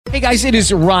Hey guys, it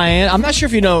is Ryan. I'm not sure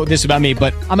if you know this about me,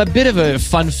 but I'm a bit of a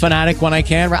fun fanatic when I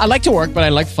can. I like to work, but I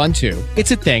like fun too.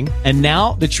 It's a thing. And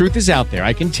now the truth is out there.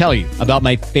 I can tell you about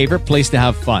my favorite place to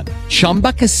have fun.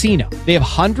 Chumba Casino. They have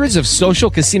hundreds of social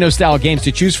casino style games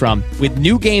to choose from with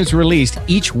new games released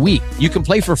each week. You can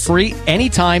play for free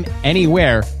anytime,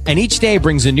 anywhere. And each day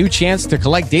brings a new chance to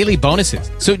collect daily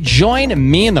bonuses. So join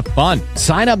me in the fun.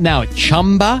 Sign up now at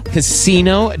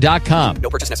ChumbaCasino.com. No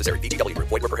purchase necessary. VGW.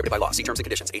 Void where prohibited by law. See terms and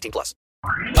conditions. 18+.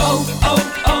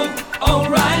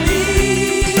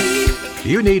 O'Reilly.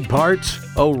 You need parts?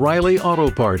 O'Reilly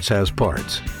Auto Parts has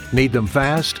parts. Need them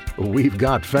fast? We've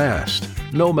got fast.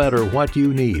 No matter what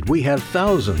you need, we have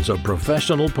thousands of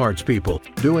professional parts people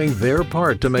doing their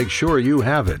part to make sure you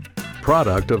have it.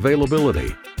 Product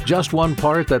availability. Just one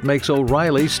part that makes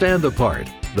O'Reilly stand apart.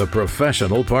 The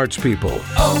professional parts people.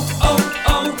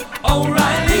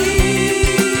 O'Reilly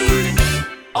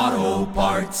Auto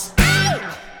Parts.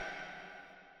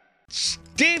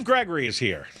 Steve Gregory is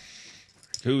here,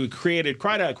 who created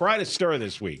quite a stir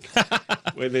this week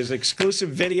with his exclusive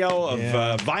video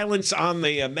of violence on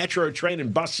the metro train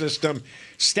and bus system,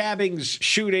 stabbings,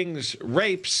 shootings,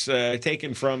 rapes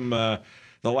taken from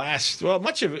the last,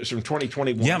 much of it was from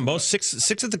 2021. Yeah,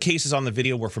 six of the cases on the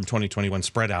video were from 2021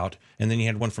 spread out, and then you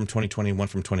had one from 2020, one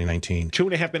from 2019.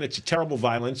 2.5 minutes of terrible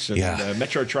violence, and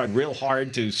Metro tried real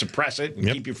hard to suppress it and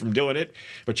keep you from doing it,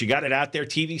 but you got it out there.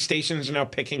 TV stations are now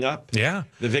picking up the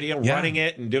video, running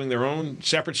it, and doing their own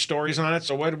separate stories on it.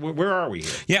 So where are we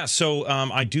here? Yeah, so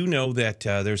I do know that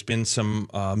there's been some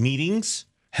meetings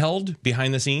held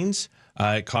behind the scenes.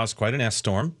 It caused quite an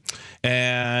S-storm,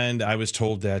 and I was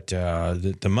told that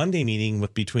the Monday meeting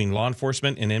between law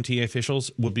enforcement and MTA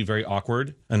officials would be very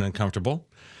awkward and uncomfortable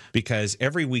because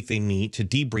every week they meet to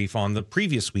debrief on the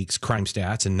previous week's crime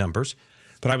stats and numbers.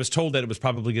 But I was told that it was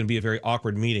probably going to be a very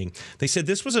awkward meeting. They said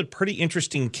this was a pretty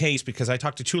interesting case because I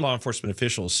talked to 2 law enforcement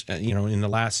officials, in the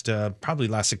last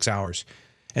 6 hours.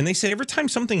 And they said every time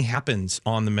something happens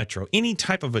on the Metro, any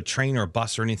type of a train or a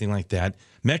bus or anything like that,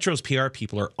 Metro's PR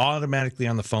people are automatically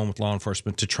on the phone with law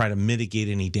enforcement to try to mitigate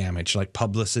any damage, like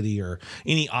publicity or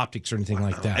any optics or anything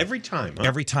like that. Every time, huh?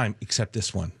 Every time, except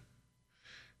this one.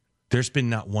 There's been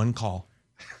not one call.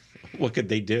 What could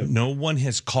they do? No one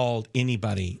has called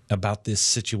anybody about this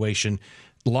situation.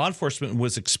 Law enforcement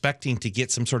was expecting to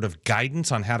get some sort of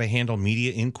guidance on how to handle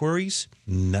media inquiries.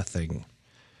 Nothing.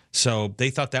 So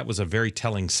they thought that was a very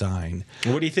telling sign.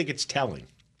 What do you think it's telling?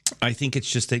 I think it's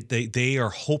just that they are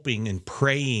hoping and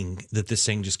praying that this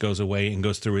thing just goes away and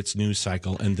goes through its news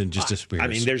cycle and then just disappears. I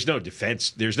mean, there's no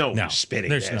defense. There's no spinning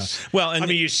there's this. Not.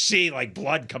 Well, you see like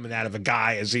blood coming out of a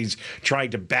guy as he's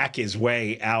trying to back his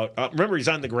way out. Remember, he's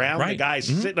on the ground. Right. The guy's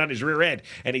sitting on his rear end,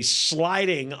 and he's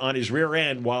sliding on his rear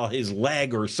end while his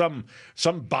leg or some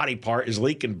body part is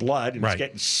leaking blood and it's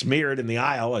getting smeared in the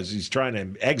aisle as he's trying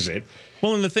to exit.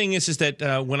 Well, and the thing is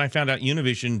that when I found out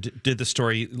Univision did the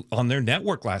story on their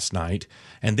network last night,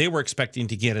 and they were expecting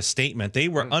to get a statement, they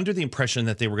were under the impression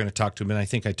that they were going to talk to him. And I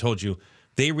think I told you,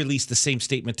 they released the same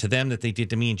statement to them that they did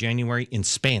to me in January in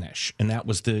Spanish. And that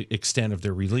was the extent of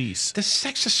their release. The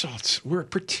sex assaults were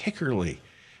particularly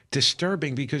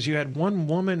disturbing because you had one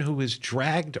woman who was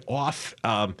dragged off.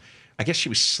 I guess she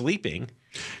was sleeping.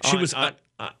 She was on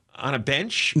a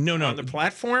bench? No. On the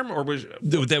platform? Or was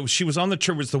she was on the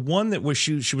train? Was the one that was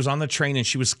she was on the train and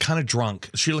she was kind of drunk.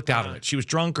 She looked out of it. She was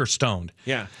drunk or stoned.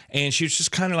 Yeah. And she was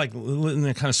just kind of like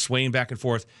kind of swaying back and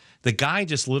forth. The guy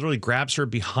just literally grabs her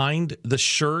behind the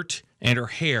shirt and her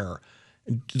hair,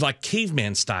 like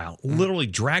caveman style, literally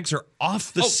drags her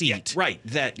off the seat. Yeah, right.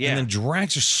 And then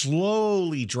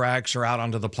slowly drags her out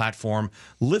onto the platform,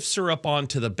 lifts her up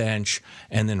onto the bench,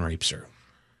 and then rapes her.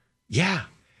 Yeah.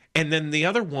 And then the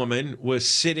other woman was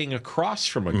sitting across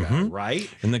from a guy, right?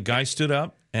 And the guy stood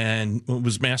up and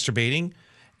was masturbating,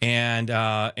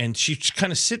 and she's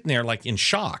kind of sitting there like in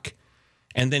shock.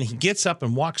 And then he gets up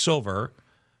and walks over,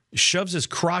 shoves his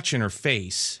crotch in her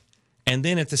face, and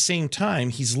then at the same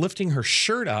time, he's lifting her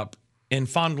shirt up and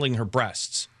fondling her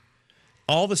breasts.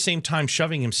 All the same time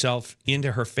shoving himself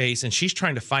into her face, and she's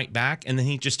trying to fight back, and then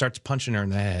he just starts punching her in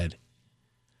the head.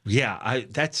 Yeah, I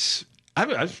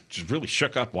was just really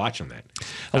shook up watching that.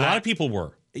 A lot of people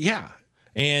were. Yeah.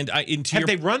 And have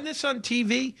they run this on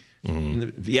TV?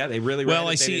 Yeah, they really. Well,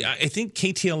 I see. I think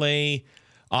KTLA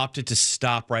opted to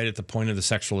stop right at the point of the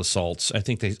sexual assaults. I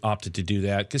think they opted to do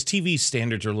that because TV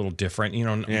standards are a little different.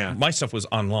 My stuff was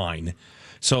online,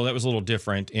 so that was a little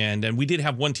different. And we did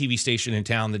have one TV station in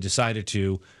town that decided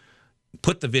to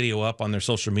put the video up on their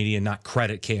social media and not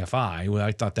credit KFI. Well,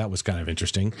 I thought that was kind of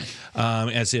interesting,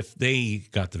 as if they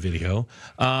got the video.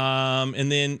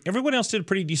 And then everyone else did a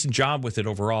pretty decent job with it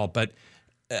overall. But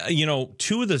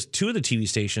two of the TV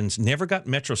stations never got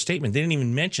Metro statement. They didn't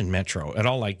even mention Metro at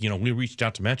all. Like, we reached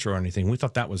out to Metro or anything. We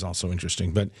thought that was also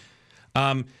interesting. But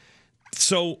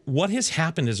so what has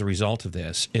happened as a result of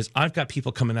this is I've got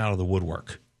people coming out of the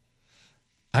woodwork.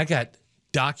 I got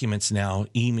documents now,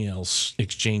 emails,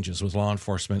 exchanges with law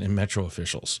enforcement and Metro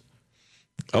officials.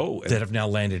 Oh, that have now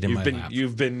landed in my lap.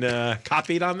 You've been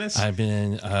copied on this? I've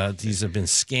been. These have been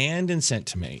scanned and sent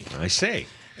to me. I see.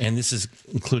 And this is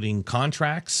including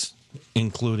contracts,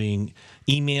 including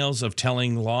emails of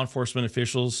telling law enforcement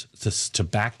officials to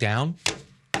back down,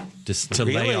 to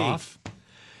lay off.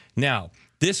 Now,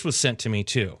 this was sent to me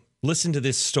too. Listen to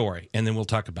this story, and then we'll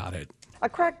talk about it. A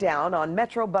crackdown on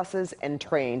Metro buses and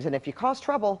trains, and if you cause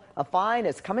trouble, a fine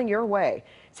is coming your way.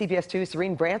 CBS 2's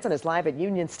Serene Branson is live at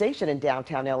Union Station in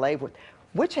downtown LA with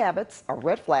which habits are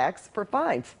red flags for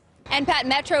fines. And Pat,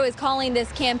 Metro is calling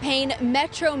this campaign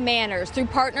Metro Manners. Through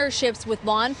partnerships with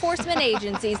law enforcement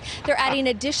agencies, they're adding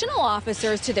additional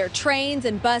officers to their trains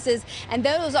and buses, and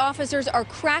those officers are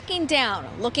cracking down,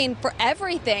 looking for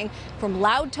everything from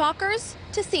loud talkers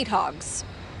to seat hogs.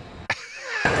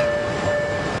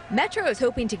 Metro is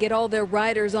hoping to get all their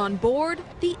riders on board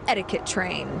the etiquette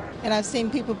train. And I've seen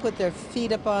people put their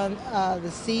feet up on the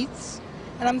seats,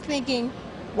 and I'm thinking,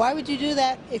 why would you do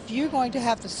that if you're going to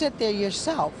have to sit there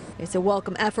yourself? It's a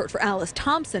welcome effort for Alice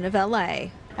Thompson of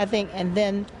LA. I think, and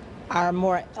then our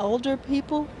more elder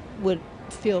people would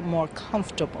feel more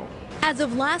comfortable. As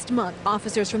of last month,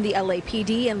 officers from the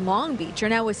LAPD and Long Beach are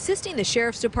now assisting the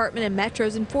Sheriff's Department and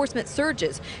Metro's enforcement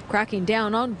surges, cracking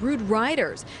down on rude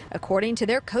riders. According to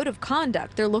their code of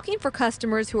conduct, they're looking for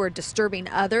customers who are disturbing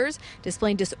others,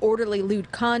 displaying disorderly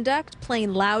lewd conduct,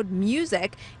 playing loud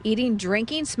music, eating,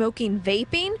 drinking, smoking,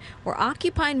 vaping, or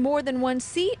occupying more than one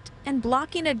seat and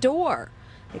blocking a door.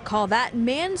 They call that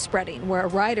manspreading, where a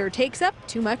rider takes up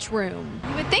too much room.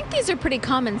 You would think these are pretty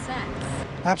common sense.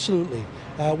 Absolutely.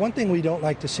 One thing we don't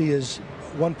like to see is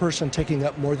one person taking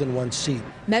up more than one seat.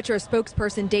 Metro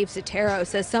spokesperson Dave Sotero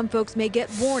says some folks may get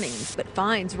warnings, but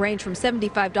fines range from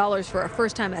 $75 for a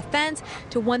first-time offense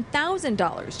to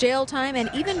 $1,000 jail time and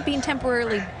even being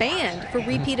temporarily banned for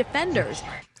repeat offenders.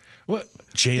 What?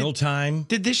 Jail time?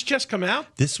 Did this just come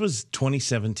out? This was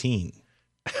 2017.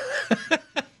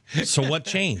 So what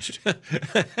changed?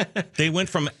 They went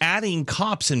from adding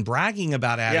cops and bragging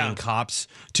about adding cops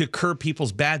to curb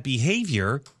people's bad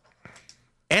behavior.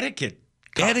 Etiquette.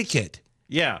 Cops. Etiquette.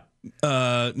 Yeah.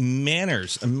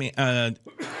 Manners. I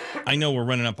know we're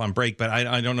running up on break, but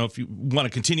I don't know if you want to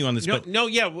continue on this. But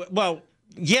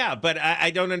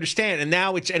I don't understand. And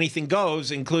now it's anything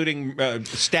goes, including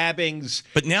stabbings,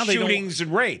 but now shootings,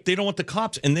 and rape. They don't want the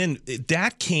cops. And then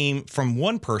that came from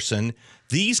one person.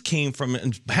 Half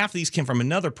of these came from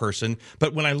another person.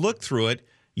 But when I look through it,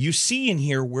 you see in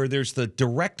here where there's the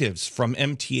directives from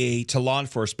MTA to law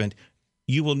enforcement.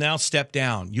 You will now step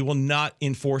down. You will not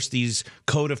enforce these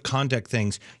code of conduct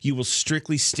things. You will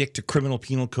strictly stick to criminal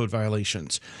penal code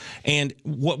violations. And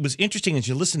what was interesting is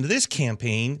you listen to this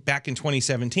campaign back in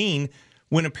 2017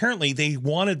 when apparently they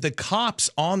wanted the cops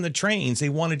on the trains. They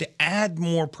wanted to add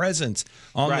more presence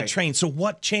on the train. So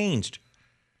what changed?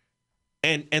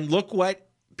 And look what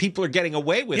people are getting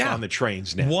away with on the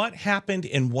trains now. What happened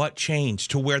and what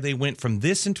changed to where they went from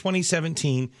this in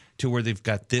 2017 to where they've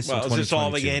got this in 2022? Is this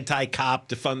all the anti-cop,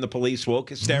 defund the police woke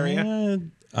hysteria?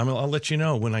 I'll let you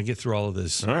know when I get through all of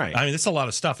this. All right. I mean, it's a lot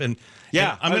of stuff. And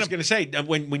I was going to say,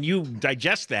 when you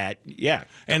digest that,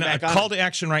 And a call to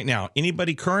action right now.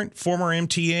 Anybody current, former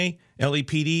MTA,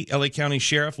 LAPD, LA County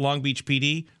Sheriff, Long Beach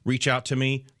PD, reach out to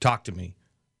me, talk to me.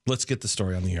 Let's get the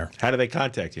story on the air. How do they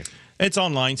contact you? It's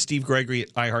online, Steve Gregory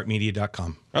at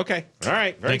iHeartMedia.com. Okay. All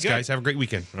right. Thanks, guys. Have a great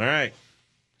weekend. All right.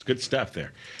 It's good stuff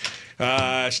there.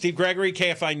 Steve Gregory,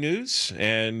 KFI News,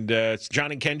 and it's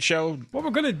John and Ken Show. What we're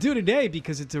going to do today,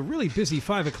 because it's a really busy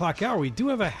 5 o'clock hour, we do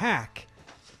have a hack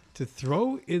to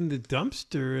throw in the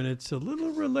dumpster, and it's a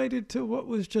little related to what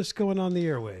was just going on the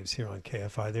airwaves here on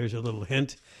KFI. There's your little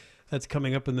hint. That's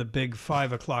coming up in the big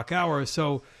 5 o'clock hour.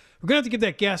 So we're going to have to give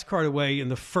that gas card away in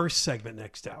the first segment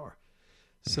next hour.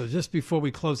 So just before we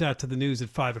close out to the news at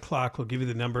 5 o'clock, we'll give you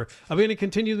the number. Are we going to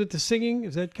continue with the singing?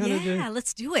 Is that kind of the... Yeah,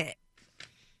 let's do it.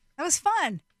 That was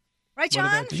fun. Right, John?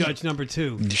 What about judge number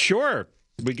 2? Sure.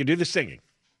 We can do the singing.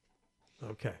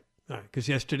 Okay. All right. Because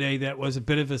yesterday that was a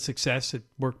bit of a success. It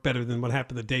worked better than what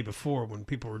happened the day before when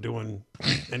people were doing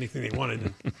anything they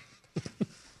wanted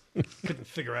and couldn't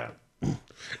figure out.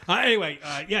 Anyway,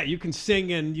 you can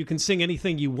sing, and you can sing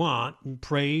anything you want. And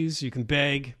praise, you can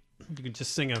beg. You can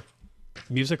just sing a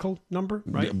musical number,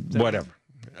 right? Whatever.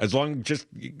 As long as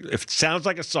if it sounds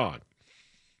like a song.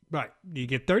 Right. You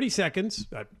get 30 seconds.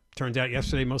 turns out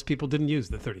yesterday most people didn't use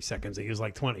the 30 seconds. They used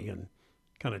like 20 and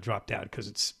kind of dropped out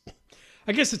because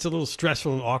I guess it's a little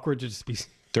stressful and awkward to just be.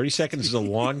 30 seconds is a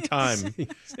long time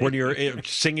when you're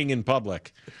singing in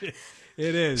public.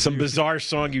 It is. Some bizarre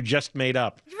song you just made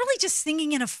up. You're really just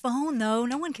singing in a phone, though.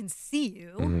 No one can see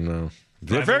you. No.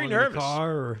 They're very nervous.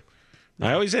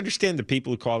 I always understand the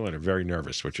people who call in are very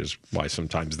nervous, which is why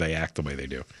sometimes they act the way they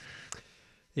do.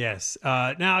 Yes.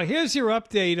 Now, here's your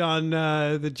update on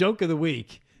the joke of the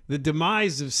week. The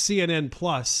demise of CNN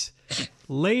Plus.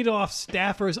 Laid off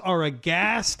staffers are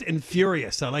aghast and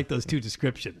furious. I like those two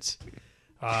descriptions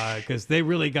because they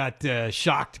really got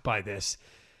shocked by this.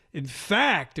 In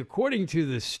fact, according to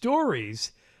the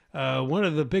stories, one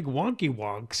of the big wonky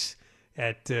wonks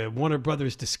at Warner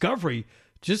Brothers Discovery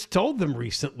just told them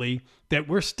recently that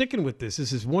we're sticking with this.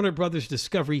 This is Warner Brothers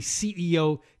Discovery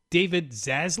CEO David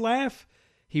Zaslav.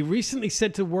 He recently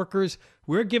said to workers,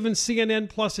 we're giving CNN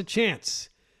Plus a chance.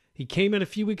 He came in a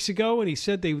few weeks ago and he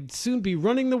said they would soon be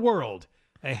running the world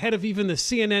ahead of even the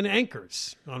CNN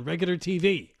anchors on regular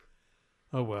TV.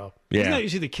 Oh, well. Yeah. Isn't that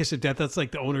usually the kiss of death? That's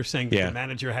like the owner saying the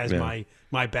manager has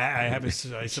my back.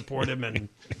 I support him and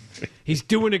he's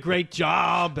doing a great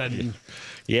job. And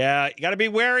yeah, you got to be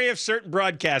wary of certain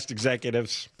broadcast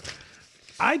executives.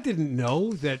 I didn't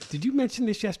know that. Did you mention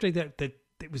this yesterday that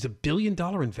it was $1 billion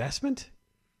investment?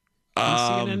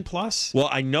 CNN Plus? Well,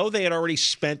 I know they had already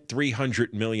spent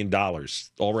 $300 million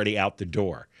already out the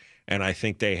door. And I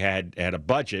think they had a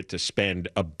budget to spend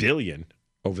 $1 billion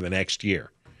over the next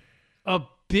year. $1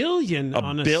 billion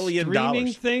on a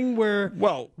streaming thing where,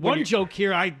 one joke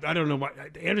here, I don't know what,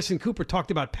 Anderson Cooper talked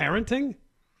about parenting.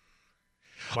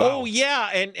 Wow. Oh, yeah.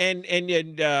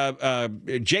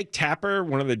 And Jake Tapper,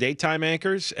 one of the daytime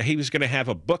anchors, he was going to have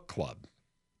a book club.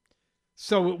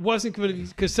 So it wasn't going to be,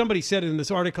 because somebody said in this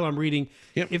article I'm reading,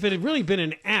 if it had really been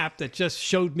an app that just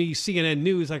showed me CNN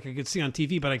news like I could see on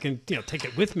TV, but I can take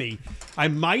it with me, I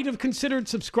might have considered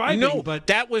subscribing. No, but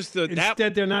that was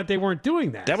instead they weren't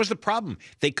doing that. That was the problem.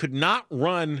 They could not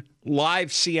run live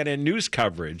CNN news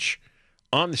coverage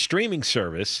on the streaming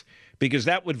service because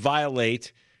that would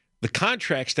violate the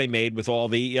contracts they made with all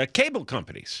the cable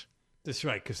companies. That's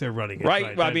right, because they're running it.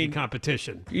 Right. I mean,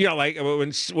 competition. Like when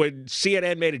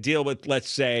CNN made a deal with, let's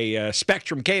say,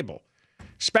 Spectrum Cable.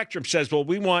 Spectrum says, well,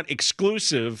 we want the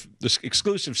exclusive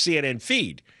CNN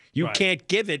feed. You can't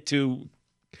give it to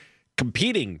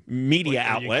competing media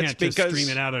outlets. You can't just stream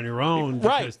it out on your own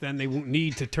because then they won't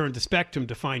need to turn to Spectrum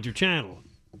to find your channel.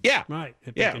 Yeah. Right.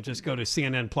 If they can just go to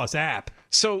CNN Plus app.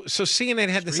 So CNN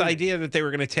had this idea that they were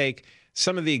going to take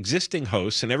some of the existing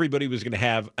hosts and everybody was going to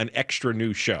have an extra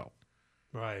new show.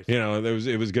 Right.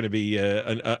 It was going to be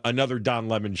another Don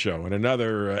Lemon show and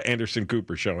another Anderson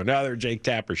Cooper show, another Jake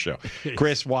Tapper show,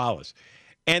 Chris Wallace.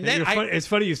 And then it's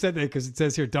funny you said that because it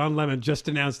says here Don Lemon just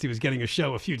announced he was getting a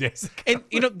show a few days ago.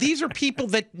 And these are people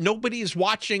that nobody is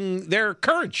watching their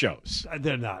current shows.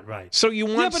 They're not, right. So you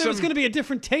want but it was going to be a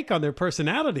different take on their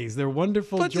personalities. Their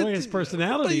wonderful, joyous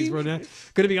personalities were going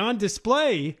to be on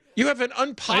display. You have an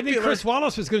unpopular. I think Chris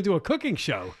Wallace was going to do a cooking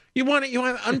show. You have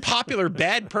an unpopular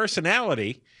bad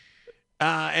personality,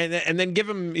 and then give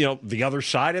them the other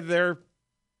side of their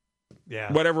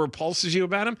whatever repulses you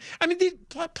about them. I mean,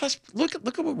 plus look at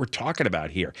what we're talking about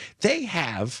here. They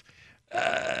have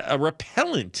a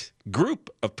repellent group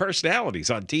of personalities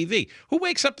on TV. Who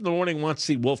wakes up in the morning and wants to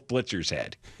see Wolf Blitzer's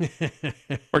head,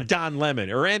 or Don Lemon,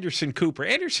 or Anderson Cooper?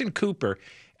 Anderson Cooper,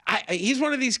 he's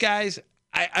one of these guys.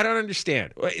 I don't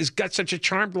understand. He's got such a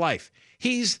charmed life.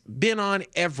 He's been on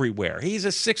everywhere. He's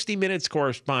a 60 Minutes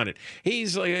correspondent.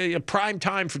 He's a prime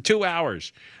time for 2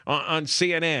 hours on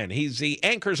CNN. He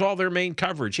anchors all their main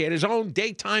coverage. He had his own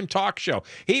daytime talk show.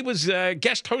 He was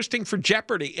guest hosting for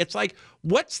Jeopardy. It's like,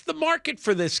 what's the market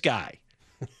for this guy?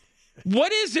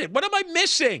 What is it? What am I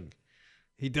missing?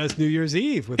 He does New Year's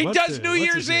Eve. He does New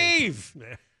Year's Eve.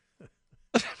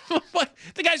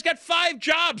 The guy's got 5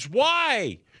 jobs.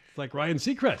 Why? It's like Ryan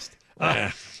Seacrest.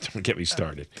 Don't get me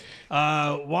started.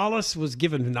 Wallace was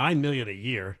given $9 million a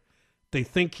year. They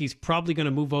think he's probably going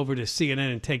to move over to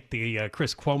CNN and take the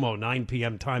Chris Cuomo 9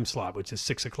 p.m. time slot, which is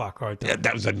 6 o'clock hard time. Yeah,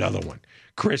 that was another one.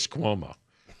 Chris Cuomo.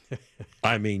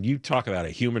 I mean, you talk about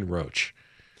a human roach.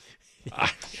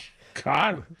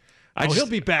 God. He'll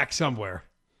be back somewhere.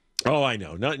 Oh, I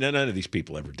know. None of these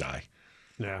people ever die.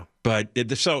 No. But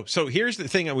so here's the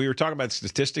thing. We were talking about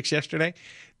statistics yesterday.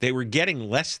 They were getting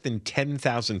less than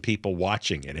 10,000 people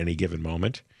watching at any given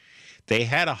moment. They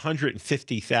had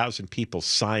 150,000 people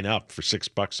sign up for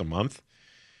 $6 a month.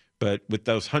 But with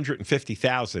those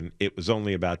 150,000, it was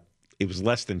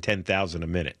less than 10,000 a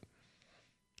minute.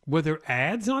 Were there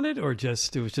ads on it, or it was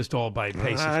just all by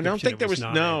pay subscription? I don't think there was.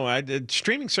 not No,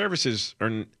 streaming services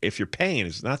are, if you're paying,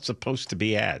 is not supposed to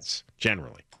be ads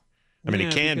generally. I mean,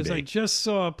 it can because be. I just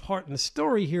saw a part in the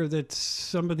story here that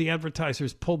some of the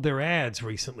advertisers pulled their ads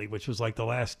recently, which was like the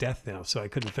last death now. So I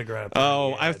couldn't figure out.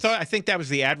 I think that was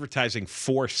the advertising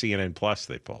for CNN Plus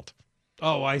they pulled.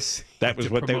 Oh, I see. That was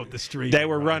what they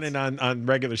were running on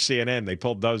regular CNN. They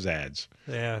pulled those ads.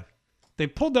 Yeah. They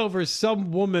pulled over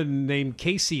some woman named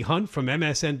Casey Hunt from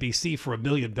MSNBC for $1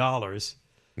 million.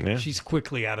 Yeah. She's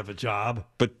quickly out of a job.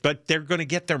 But they're going to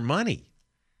get their money.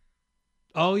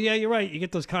 Oh, yeah, you're right. You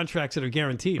get those contracts that are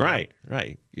guaranteed. Right.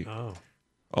 Oh.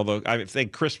 Although I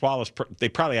think Chris Wallace, they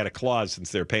probably had a clause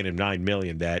since they're paying him $9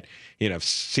 million that, if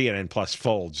CNN Plus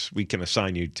folds, we can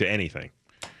assign you to anything.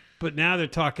 But now they're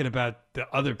talking about the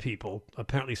other people.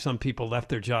 Apparently, some people left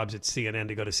their jobs at CNN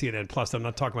to go to CNN Plus. I'm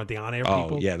not talking about the on-air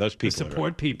people. Oh, yeah, those people. The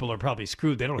support people are probably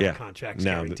screwed. They don't have contracts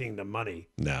guaranteeing them money.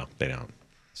 No, they don't.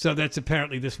 So that's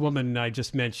apparently this woman I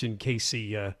just mentioned,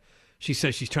 Casey. She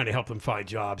says she's trying to help them find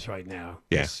jobs right now.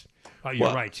 Yes.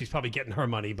 You're right. She's probably getting her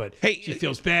money, but she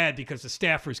feels bad because the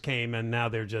staffers came and now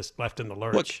they're just left in the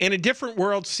lurch. Look, in a different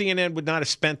world, CNN would not have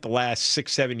spent the last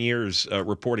 6-7 years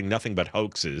reporting nothing but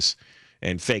hoaxes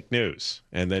and fake news,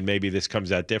 and then maybe this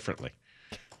comes out differently.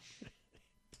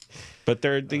 But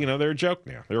they're a joke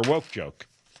now. They're a woke joke.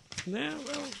 Yeah,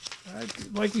 well,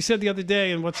 like we said the other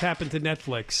day, and what's happened to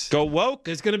Netflix. Go woke.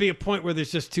 There's going to be a point where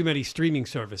there's just too many streaming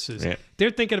services. Yeah.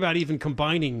 They're thinking about even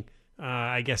combining,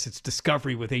 I guess it's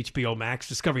Discovery with HBO Max.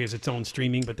 Discovery has its own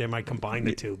streaming, but they might combine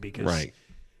the two because,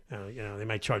 they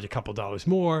might charge a couple dollars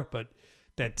more, but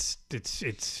it's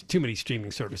too many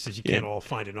streaming services. You can't all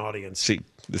find an audience. See,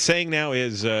 the saying now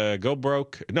is go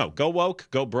woke,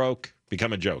 go broke,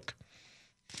 become a joke.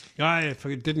 I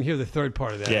didn't hear the third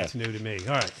part of that. It's new to me.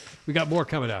 All right. We got more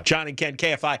coming up. John and Ken,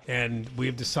 KFI. And we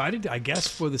have decided, I guess,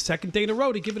 for the second day in a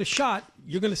row to give it a shot.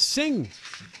 You're going to sing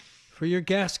for your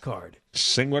gas card.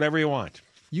 Sing whatever you want.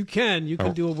 You can. You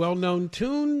can do a well-known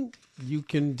tune. You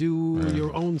can do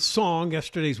your own song.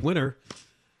 Yesterday's winner,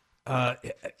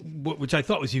 which I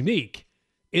thought was unique.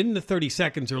 In the 30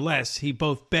 seconds or less, he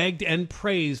both begged and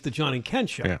praised the John and Ken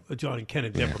show. Yeah. John and Ken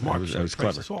and Deborah Marks. That was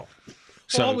clever.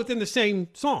 All within the same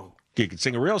song. You can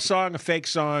sing a real song, a fake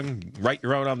song, write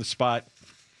your own on the spot.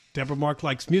 Deborah Mark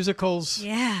likes musicals.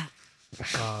 Yeah.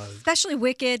 Especially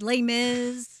Wicked, Les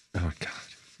Mis. Oh, God.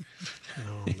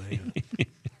 Oh, man.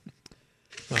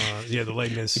 The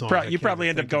Les Mis song. You probably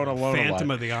end up going alone Phantom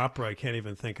a lot. of the Opera. I can't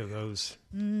even think of those.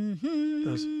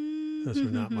 Those were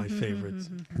not my favorites.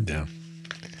 No.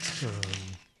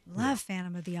 Love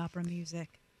Phantom of the Opera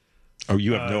music. Oh,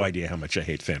 you have no idea how much I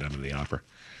hate Phantom of the Opera.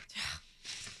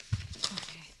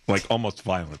 Like almost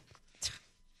violent.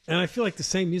 And I feel like the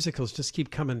same musicals just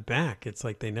keep coming back. It's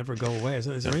like they never go away. Is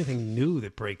there anything new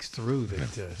that breaks through?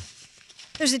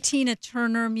 There's a Tina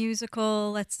Turner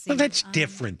musical. Let's see. Well, that's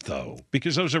different, though,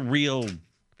 because those are real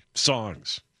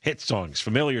songs, hit songs,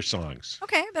 familiar songs.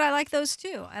 Okay, but I like those,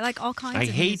 too. I like all kinds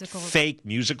of musicals. I hate fake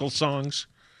musical songs.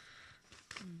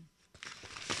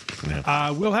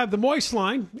 We'll have the Moist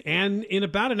Line, and in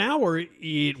about an hour,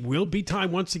 it will be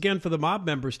time once again for the mob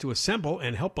members to assemble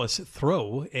and help us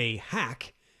throw a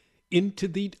hack into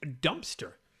the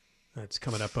dumpster. That's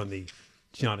coming up on the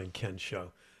John and Ken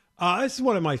show. This is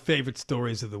one of my favorite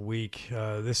stories of the week.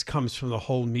 This comes from the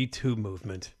whole Me Too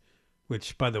movement,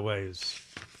 which, by the way, is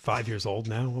 5 years old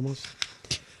now almost.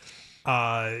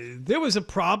 There was a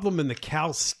problem in the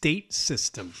Cal State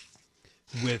system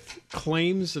with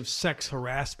claims of sex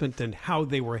harassment and how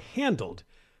they were handled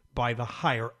by the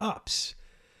higher-ups.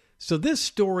 So this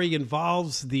story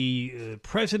involves the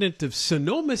president of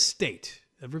Sonoma State.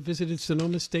 Ever visited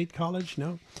Sonoma State College?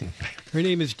 No? Her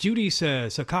name is Judy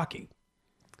Sakaki.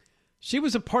 She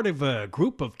was a part of a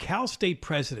group of Cal State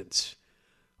presidents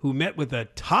who met with a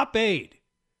top aide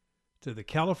to the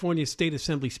California State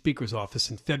Assembly Speaker's office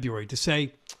in February to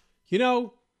say,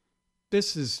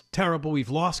 this is terrible. We've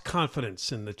lost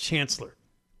confidence in the chancellor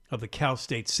of the Cal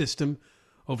State system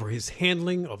over his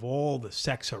handling of all the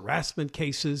sex harassment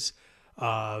cases.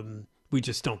 We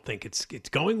just don't think it's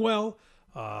going well.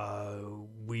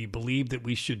 We believe that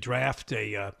we should draft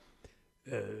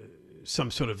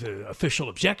some sort of official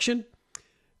objection.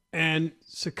 And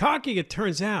Sakaki, it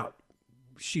turns out,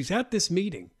 she's at this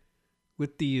meeting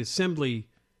with the assembly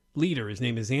leader. His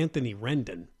name is Anthony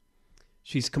Rendon.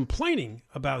 She's complaining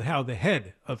about how the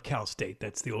head of Cal State,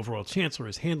 that's the overall chancellor,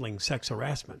 is handling sex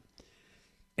harassment.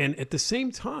 And at the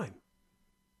same time,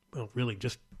 well, really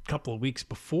just a couple of weeks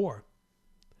before,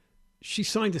 she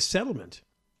signed a settlement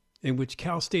in which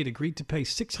Cal State agreed to pay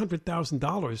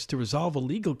 $600,000 to resolve a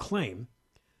legal claim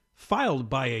filed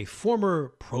by a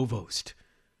former provost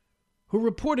who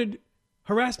reported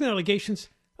harassment allegations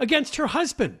against her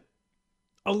husband,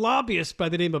 a lobbyist by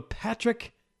the name of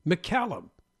Patrick McCallum.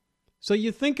 So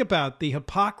you think about the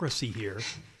hypocrisy here.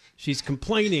 She's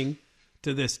complaining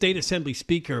to the state assembly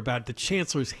speaker about the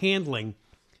chancellor's handling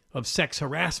of sex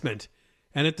harassment.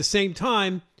 And at the same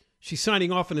time, she's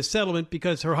signing off on a settlement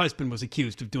because her husband was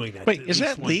accused of doing that. Wait, is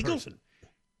that legal?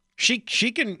 She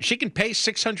can pay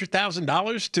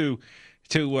 $600,000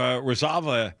 to resolve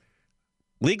a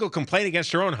legal complaint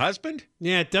against her own husband?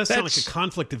 Yeah, it does sound like a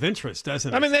conflict of interest,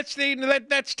 doesn't it? I mean,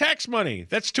 that's tax money.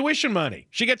 That's tuition money.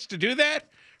 She gets to do that?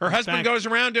 Her husband goes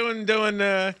around doing.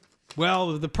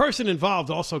 Well, the person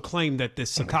involved also claimed that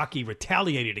this Sakaki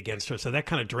retaliated against her, so that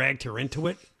kind of dragged her into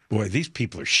it. Boy, these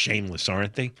people are shameless,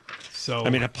 aren't they? So, I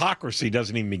mean, hypocrisy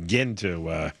doesn't even begin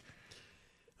to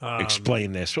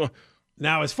explain this. Well,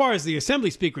 now, as far as the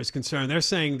assembly speaker is concerned, they're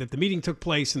saying that the meeting took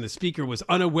place and the speaker was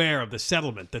unaware of the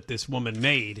settlement that this woman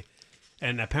made,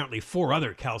 and apparently 4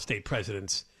 other Cal State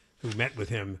presidents who met with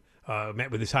him,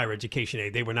 met with his higher education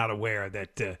aide, they were not aware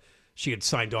that she had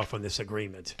signed off on this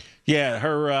agreement. Yeah,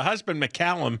 her husband,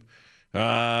 McCallum,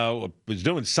 was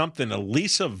doing something to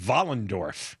Lisa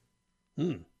Vollendorf.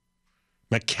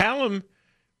 McCallum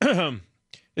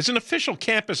is an official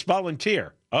campus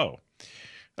volunteer.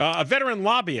 A veteran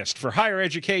lobbyist for higher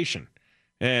education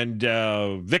and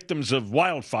victims of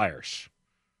wildfires.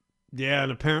 Yeah,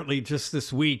 and apparently just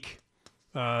this week,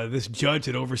 this judge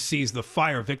that oversees the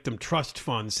Fire Victim Trust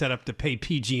Fund set up to pay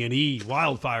PG&E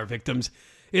wildfire victims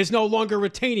is no longer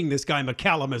retaining this guy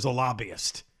McCallum as a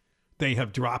lobbyist. They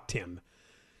have dropped him.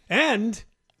 And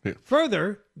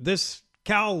further, this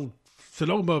Cal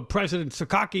Sonoma President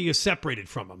Sakaki is separated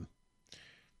from him.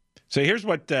 So here's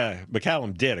what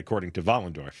McCallum did, according to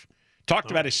Vollendorf.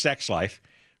 Talked about his sex life,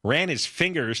 ran his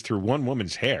fingers through one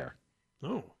woman's hair,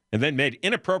 and then made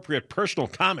inappropriate personal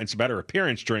comments about her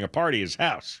appearance during a party at his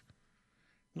house.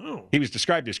 He was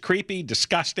described as creepy,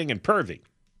 disgusting, and pervy.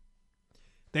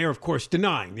 They are, of course,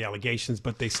 denying the allegations,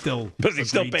 but they still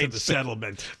agreed to the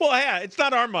settlement. Well, yeah, it's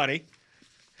not our money.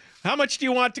 How much do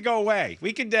you want to go away?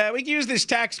 We could use this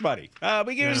tax money.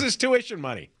 We can use this tuition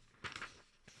money.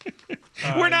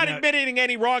 We're not admitting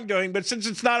any wrongdoing, but since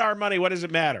it's not our money, what does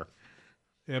it matter?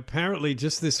 Apparently,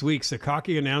 just this week,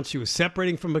 Sakaki announced she was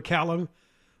separating from McCallum,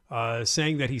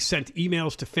 saying that he sent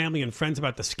emails to family and friends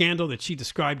about the scandal that she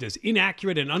described as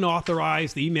inaccurate and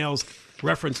unauthorized. The emails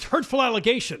referenced hurtful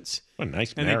allegations. What a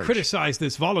nice and marriage. They criticized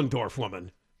this Vollendorf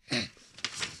woman.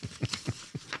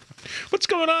 What's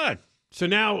going on? So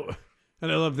now,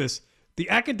 and I love this, the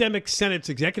Academic Senate's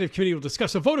Executive Committee will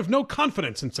discuss a vote of no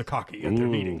confidence in Sakaki at their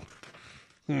meeting.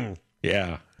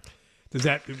 Yeah. Does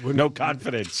that... No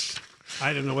confidence.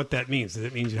 I don't know what that means. Does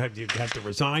it mean you have to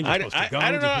resign? You're supposed to go?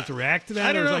 I don't know. You're supposed to react to that?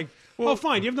 I don't know. Like, well,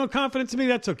 fine. You have no confidence in me?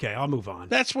 That's okay. I'll move on.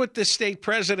 That's what the state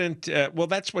president...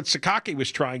 that's what Sakaki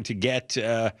was trying to get,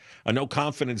 a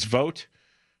no-confidence vote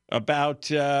about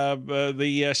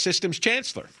the system's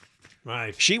chancellor.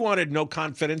 Right. She wanted no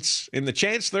confidence in the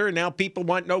chancellor, and now people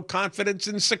want no confidence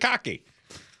in Sakaki.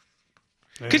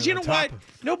 Because you know what?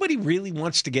 Nobody really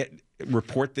wants to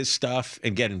report this stuff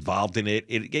and get involved in it.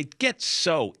 It gets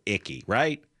so icky,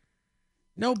 right?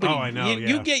 Nobody. Oh, I know.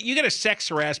 You get a sex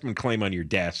harassment claim on your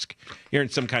desk. You're in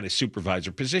some kind of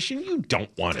supervisor position. You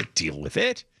don't want to deal with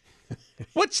it.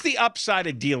 What's the upside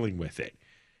of dealing with it?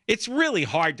 It's really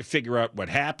hard to figure out what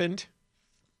happened.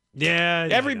 Yeah.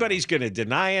 Everybody's going to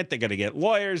deny it. They're going to get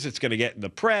lawyers. It's going to get in the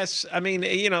press. I mean,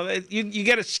 you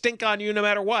get a stink on you no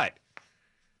matter what.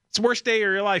 It's the worst day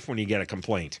of your life when you get a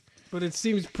complaint. But it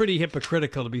seems pretty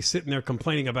hypocritical to be sitting there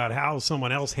complaining about how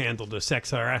someone else handled a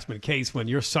sex harassment case when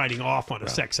you're signing off on a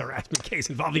sex harassment case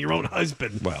involving your own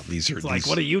husband. Well,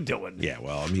 what are you doing? Yeah,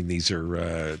 well, I mean, these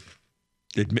are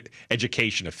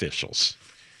education officials.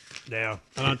 Yeah.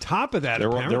 And on top of that,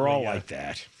 they're all like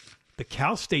that. The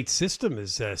Cal State system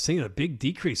is seeing a big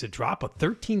decrease, a drop of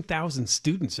 13,000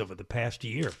 students over the past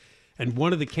year. And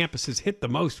one of the campuses hit the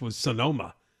most was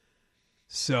Sonoma.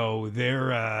 So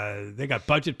they got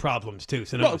budget problems too.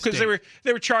 Well, because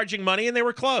they were charging money and they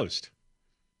were closed.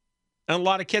 And a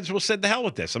lot of kids will say, "The hell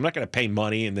with this! I'm not going to pay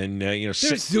money." And then there's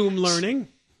Zoom learning.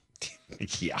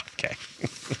 Yeah, okay.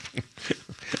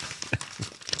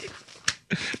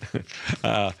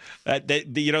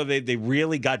 They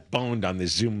really got boned on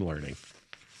this Zoom learning.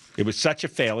 It was such a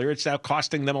failure. It's now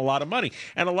costing them a lot of money.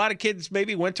 And a lot of kids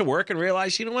maybe went to work and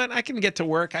realized, you know what? I can get to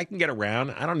work. I can get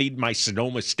around. I don't need my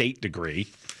Sonoma State degree.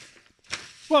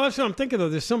 Well, that's what I'm thinking, though.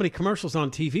 There's so many commercials on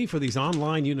TV for these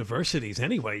online universities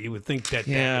anyway. You would think that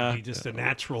would be just a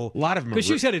natural... A lot of them Because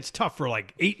you said it's tough for,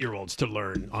 8-year-olds to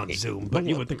learn on Zoom, but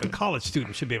you would think a college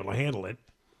student should be able to handle it.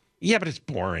 Yeah, but it's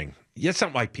boring. Yeah, it's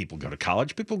not like people go to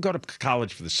college. People go to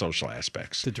college for the social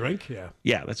aspects. To drink? Yeah.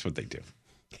 Yeah, that's what they do.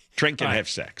 Drink and have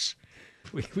sex.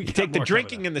 We you take the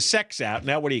drinking and the sex out.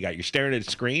 Now what do you got? You're staring at a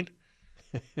screen?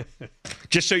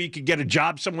 Just so you could get a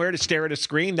job somewhere to stare at a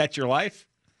screen? That's your life?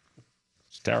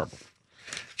 It's terrible.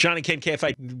 Johnny Ken,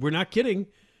 KFI. We're not kidding.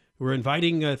 We're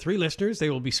inviting 3 listeners. They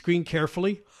will be screened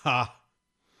carefully. Ha.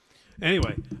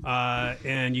 Anyway,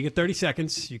 and you get 30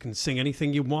 seconds. You can sing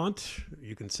anything you want.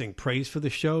 You can sing praise for the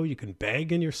show. You can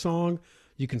beg in your song.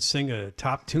 You can sing a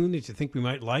top tune that you think we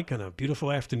might like on a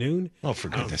beautiful afternoon. Oh, for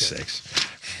goodness sakes.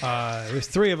 There's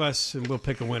 3 of us, and we'll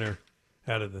pick a winner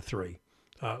out of the 3.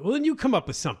 Well, then you come up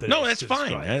with something. No, that's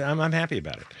fine. I'm happy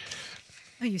about it.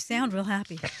 Oh, you sound real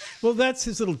happy. Well, that's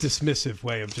his little dismissive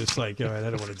way of just like, all right,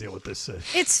 I don't want to deal with this.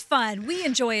 It's fun. We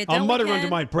enjoy it. I'll mutter under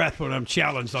my breath when I'm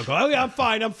challenged. I'll go, oh, yeah, I'm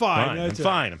fine. I'm fine. I'm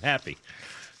fine. I'm happy.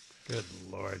 Good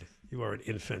Lord. You are an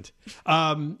infant.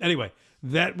 Anyway,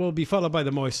 that will be followed by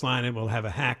the moist line, and we'll have a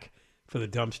hack for the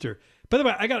dumpster. By the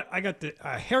way, I got the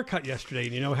haircut yesterday,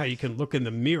 and you know how you can look in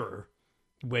the mirror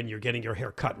when you're getting your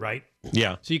hair cut, right?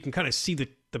 Yeah. So you can kind of see the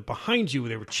behind you.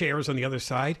 There were chairs on the other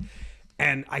side,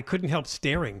 and I couldn't help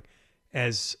staring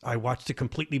as I watched a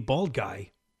completely bald guy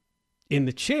in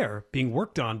the chair being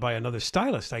worked on by another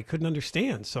stylist. I couldn't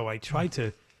understand, so I tried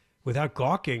to, without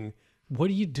gawking, what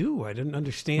do you do? I didn't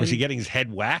understand. Was he getting his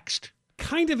head waxed?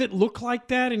 Kind of, it looked like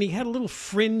that, and he had a little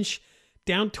fringe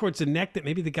down towards the neck that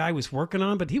maybe the guy was working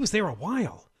on, but he was there a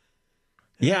while.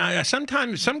 Yeah,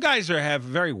 sometimes some guys have a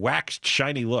very waxed,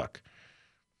 shiny look.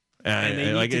 And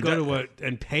they need to go to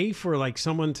and pay for like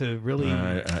someone to really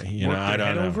work their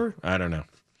head over? I don't know.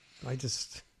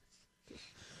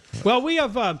 Well, we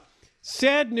have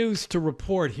sad news to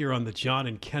report here on the John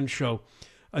and Ken Show.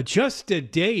 Just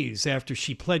days after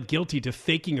she pled guilty to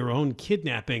faking her own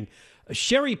kidnapping,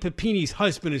 Sherri Papini's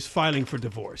husband is filing for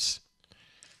divorce.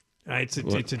 It's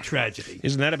a tragedy.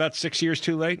 Isn't that about 6 years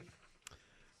too late?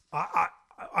 I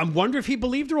wonder if he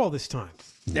believed her all this time.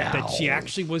 No. That she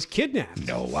actually was kidnapped.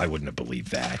 No, I wouldn't have believed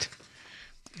that.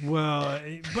 Well,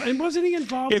 and wasn't he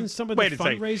involved in some of the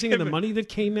fundraising and the money that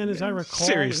came in, as I recall?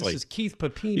 Seriously. This is Keith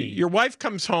Papini. Your wife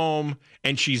comes home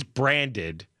and she's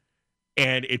branded,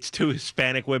 and it's 2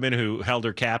 Hispanic women who held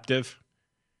her captive.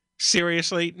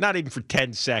 Seriously? Not even for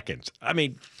 10 seconds. I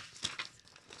mean,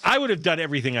 I would have done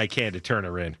everything I can to turn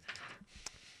her in.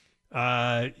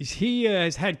 He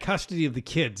has had custody of the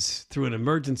kids through an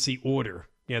emergency order.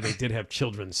 Yeah, they did have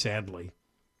children, sadly.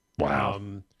 Wow.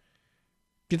 Do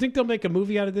you think they'll make a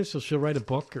movie out of this, or she'll write a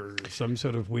book, or some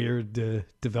sort of weird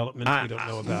development we don't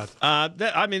know about?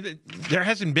 There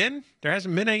hasn't been a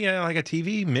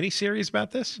TV miniseries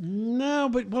about this. No,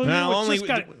 but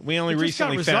we only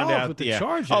recently found out with the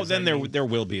charges. Oh, then there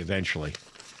will be eventually.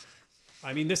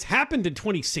 I mean, this happened in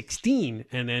 2016,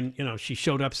 and then she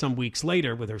showed up some weeks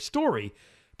later with her story.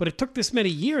 But it took this many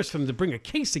years for them to bring a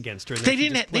case against her. They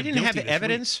didn't have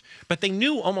evidence, but they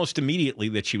knew almost immediately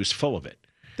that she was full of it.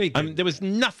 They did. There was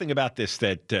nothing about this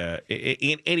that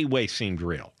in any way seemed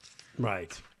real.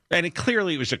 Right. And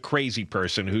clearly it was a crazy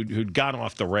person who'd gone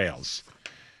off the rails.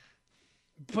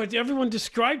 But everyone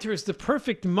described her as the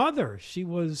perfect mother. She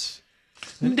was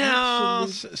some of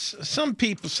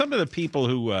the people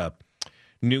who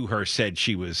knew her said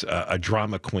she was a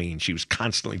drama queen. She was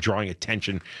constantly drawing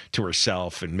attention to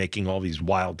herself and making all these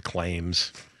wild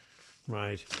claims.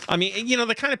 Right. I mean,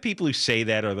 the kind of people who say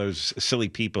that are those silly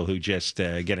people who just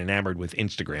get enamored with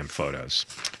Instagram photos.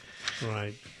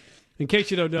 Right. In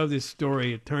case you don't know this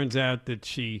story, it turns out that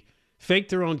she faked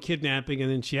her own kidnapping,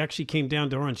 and then she actually came down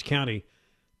to Orange County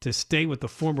to stay with a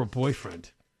former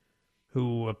boyfriend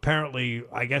who apparently,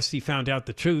 I guess he found out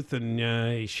the truth,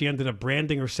 and she ended up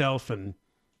branding herself and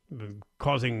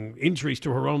causing injuries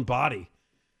to her own body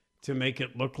to make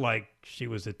it look like she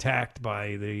was attacked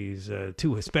by these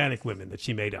 2 Hispanic women that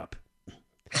she made up.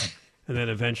 And then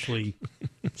eventually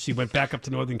she went back up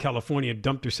to Northern California and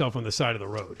dumped herself on the side of the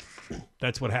road.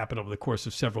 That's what happened over the course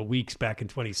of several weeks back in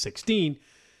 2016,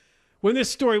 when this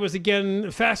story was again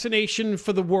a fascination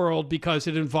for the world because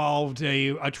it involved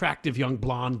a attractive young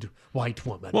blonde white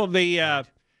woman. Well, the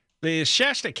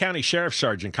Shasta County Sheriff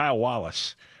Sergeant Kyle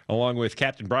Wallace, along with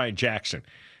Captain Brian Jackson.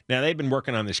 Now, they've been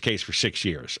working on this case for 6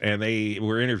 years, and they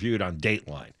were interviewed on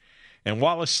Dateline. And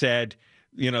Wallace said,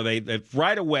 they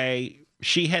right away,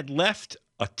 she had left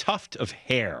a tuft of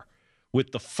hair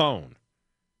with the phone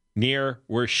near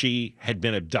where she had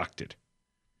been abducted.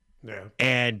 Yeah.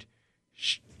 And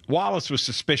Wallace was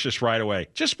suspicious right away.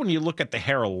 Just when you look at the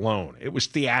hair alone, it was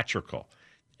theatrical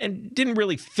and didn't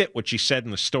really fit what she said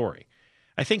in the story.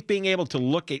 I think being able to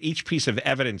look at each piece of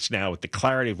evidence now with the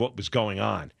clarity of what was going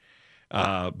on,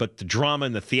 but the drama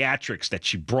and the theatrics that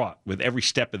she brought with every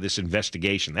step of this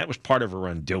investigation, that was part of her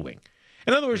undoing.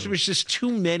 In other words, there was just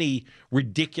too many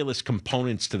ridiculous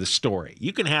components to the story.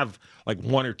 You can have like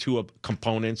one or two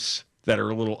components that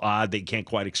are a little odd that you can't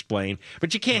quite explain,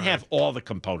 but you can't have all the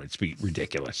components be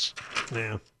ridiculous.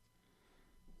 Yeah.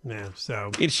 Yeah, so...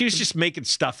 And she was just making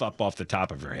stuff up off the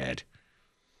top of her head.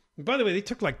 By the way, they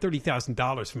took like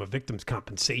 $30,000 from a victim's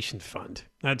compensation fund.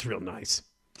 That's real nice.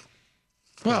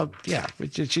 Well, yeah,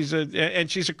 she's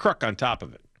a crook on top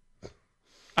of it.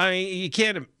 I mean, you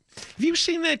can't... Have you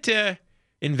seen that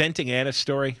Inventing Anna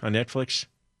story on Netflix?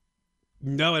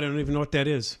 No, I don't even know what that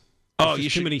is. You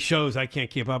too many shows. I can't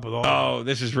keep up with all. Oh,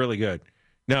 this is really good.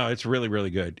 No, it's really,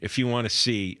 really good. If you want to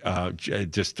see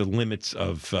just the limits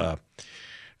of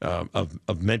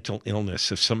mental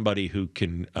illness of somebody who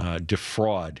can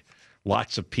defraud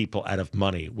lots of people out of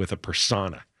money with a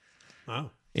persona.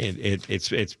 Oh.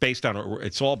 It's based on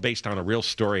it's all based on a real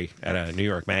story at a New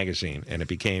York magazine, and it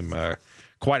became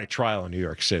quite a trial in New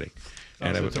York City.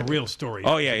 And so it's a real story.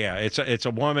 Oh yeah. It's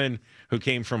a woman who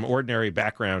came from ordinary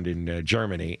background in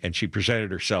Germany, and she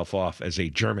presented herself off as a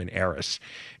German heiress,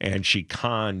 and she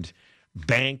conned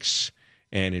banks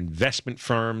and investment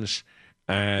firms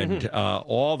and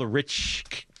all the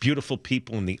rich, beautiful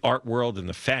people in the art world and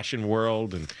the fashion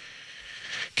world, and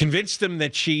convinced them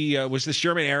that she was this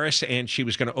German heiress and she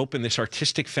was going to open this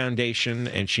artistic foundation,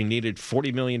 and she needed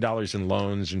 $40 million in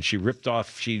loans, and she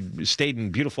stayed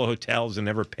in beautiful hotels and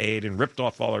never paid and ripped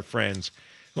off all her friends.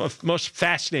 Well, most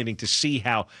fascinating to see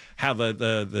how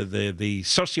the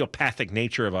sociopathic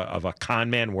nature of a con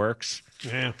man works.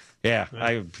 Yeah.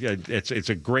 It's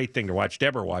a great thing to watch.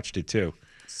 Deborah watched it too.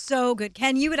 So good.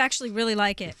 Ken, you would actually really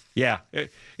like it. Yeah.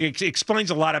 It explains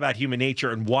a lot about human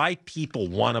nature and why people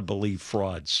want to believe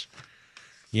frauds.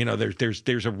 You know,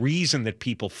 there's a reason that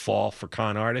people fall for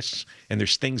con artists, and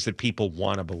there's things that people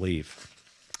want to believe.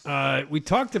 We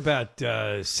talked about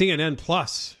CNN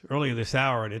Plus earlier this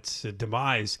hour and its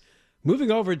demise.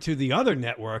 Moving over to the other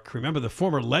network, remember the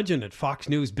former legend at Fox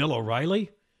News, Bill O'Reilly?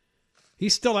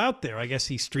 He's still out there. I guess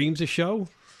he streams a show.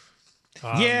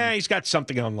 Yeah, he's got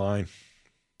something online.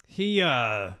 He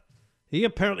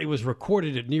apparently was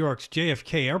recorded at New York's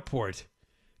JFK Airport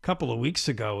a couple of weeks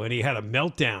ago, and he had a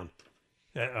meltdown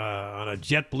on a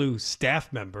JetBlue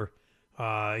staff member.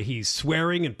 He's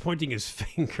swearing and pointing his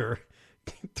finger,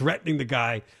 threatening the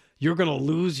guy, "You're going to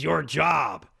lose your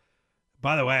job."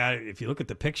 By the way, if you look at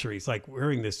the picture, he's like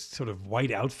wearing this sort of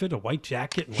white outfit, a white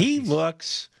jacket. And he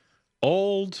looks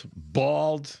old,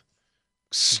 bald,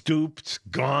 stooped,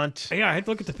 gaunt. Yeah, I had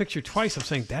to look at the picture twice. I'm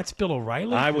saying, that's Bill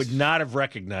O'Reilly? I would not have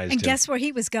recognized him. And guess where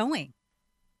he was going?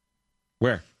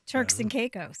 Where? Turks and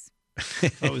Caicos.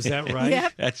 Oh, is that right?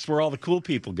 Yep. That's where all the cool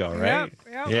people go, right?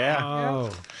 Yep. Yeah.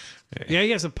 Oh. Yeah,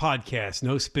 he has a podcast,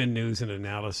 No Spin News and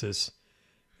Analysis.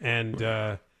 And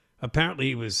apparently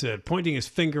he was pointing his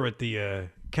finger at the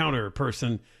counter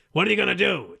person. "What are you going to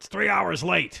do? It's 3 hours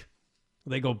late."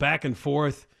 They go back and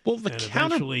forth. Well, and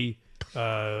eventually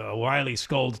O'Reilly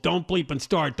scolds, "Don't bleep and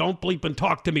start. Don't bleep and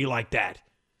talk to me like that."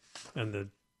 And the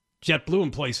JetBlue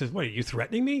employee says, "What, are you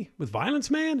threatening me with violence,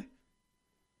 man?"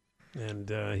 And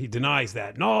he denies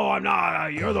that. "No, I'm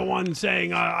not. You're the one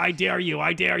saying, I dare you.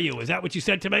 I dare you. Is that what you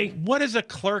said to me?" What is a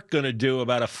clerk going to do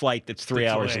about a flight that's 3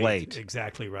 hours late?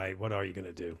 Exactly right. What are you going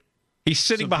to do? He's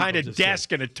sitting behind a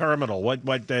desk in a terminal.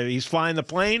 What? He's flying the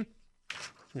plane?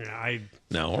 Yeah,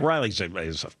 No, O'Reilly's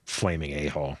is a flaming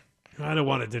a-hole. I don't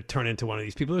want it to turn into one of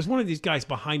these people. There's one of these guys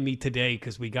behind me today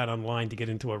because we got online to get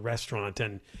into a restaurant,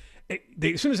 and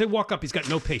as soon as they walk up, he's got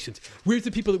no patience. "Where's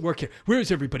the people that work here?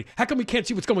 Where's everybody? How come we can't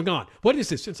see what's going on? What is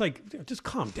this?" It's like, just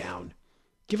calm down.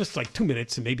 Give us like 2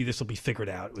 minutes, and maybe this will be figured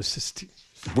out. It was just...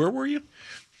 Where were you?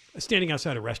 Standing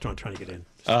outside a restaurant trying to get in.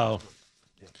 Oh.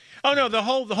 Oh, no, the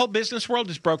whole business world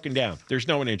is broken down. There's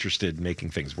no one interested in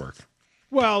making things work.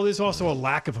 Well, there's also a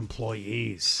lack of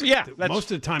employees. Yeah.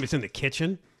 Most of the time it's in the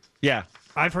kitchen. Yeah.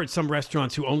 I've heard some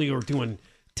restaurants who only are doing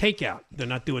takeout. They're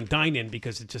not doing dine-in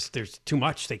because there's too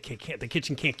much. The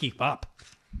kitchen can't keep up.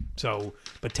 So,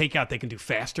 but takeout they can do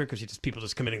faster because people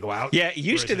just come in and go out. Yeah,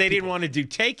 used to they didn't want to do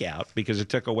takeout because it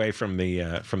took away from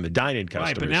the dine-in customers.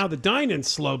 Right, but now the dine-in's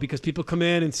slow because people come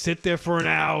in and sit there for an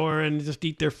hour and just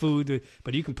eat their food.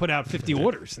 But you can put out 50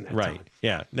 orders in that time. Right.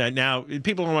 Yeah. Now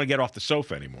people don't want to get off the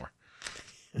sofa anymore.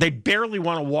 They barely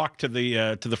want to walk to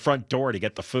the front door to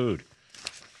get the food.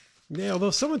 Yeah,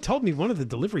 although someone told me one of the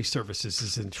delivery services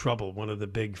is in trouble. One of the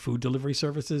big food delivery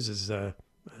services is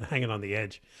hanging on the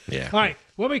edge. Yeah. All right.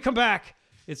 When we come back,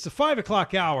 it's the 5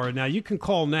 o'clock hour. Now, you can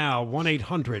call now,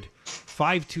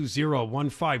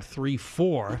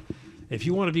 1-800-520-1534, if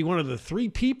you want to be one of the 3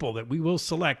 people that we will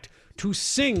select to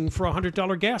sing for a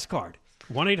 $100 gas card.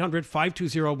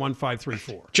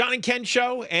 1-800-520-1534. John and Ken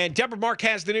Show, and Deborah Mark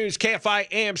has the news, KFI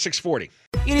AM 640.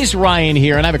 It is Ryan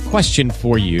here, and I have a question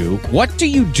for you. What do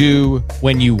you do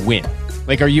when you win?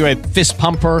 Like, are you a fist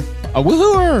pumper, a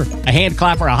woohooer, a hand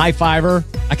clapper, a high fiver?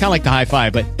 I kind of like the high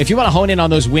five, but if you want to hone in on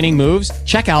those winning moves,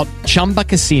 check out Chumba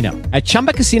Casino. At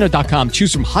ChumbaCasino.com,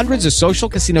 choose from hundreds of social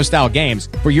casino-style games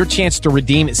for your chance to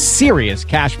redeem serious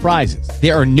cash prizes.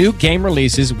 There are new game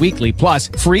releases weekly, plus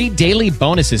free daily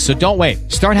bonuses. So don't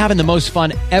wait. Start having the most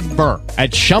fun ever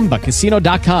at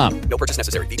ChumbaCasino.com. No purchase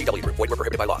necessary. VGW Group. Void where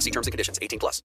prohibited by law. See terms and conditions. 18+.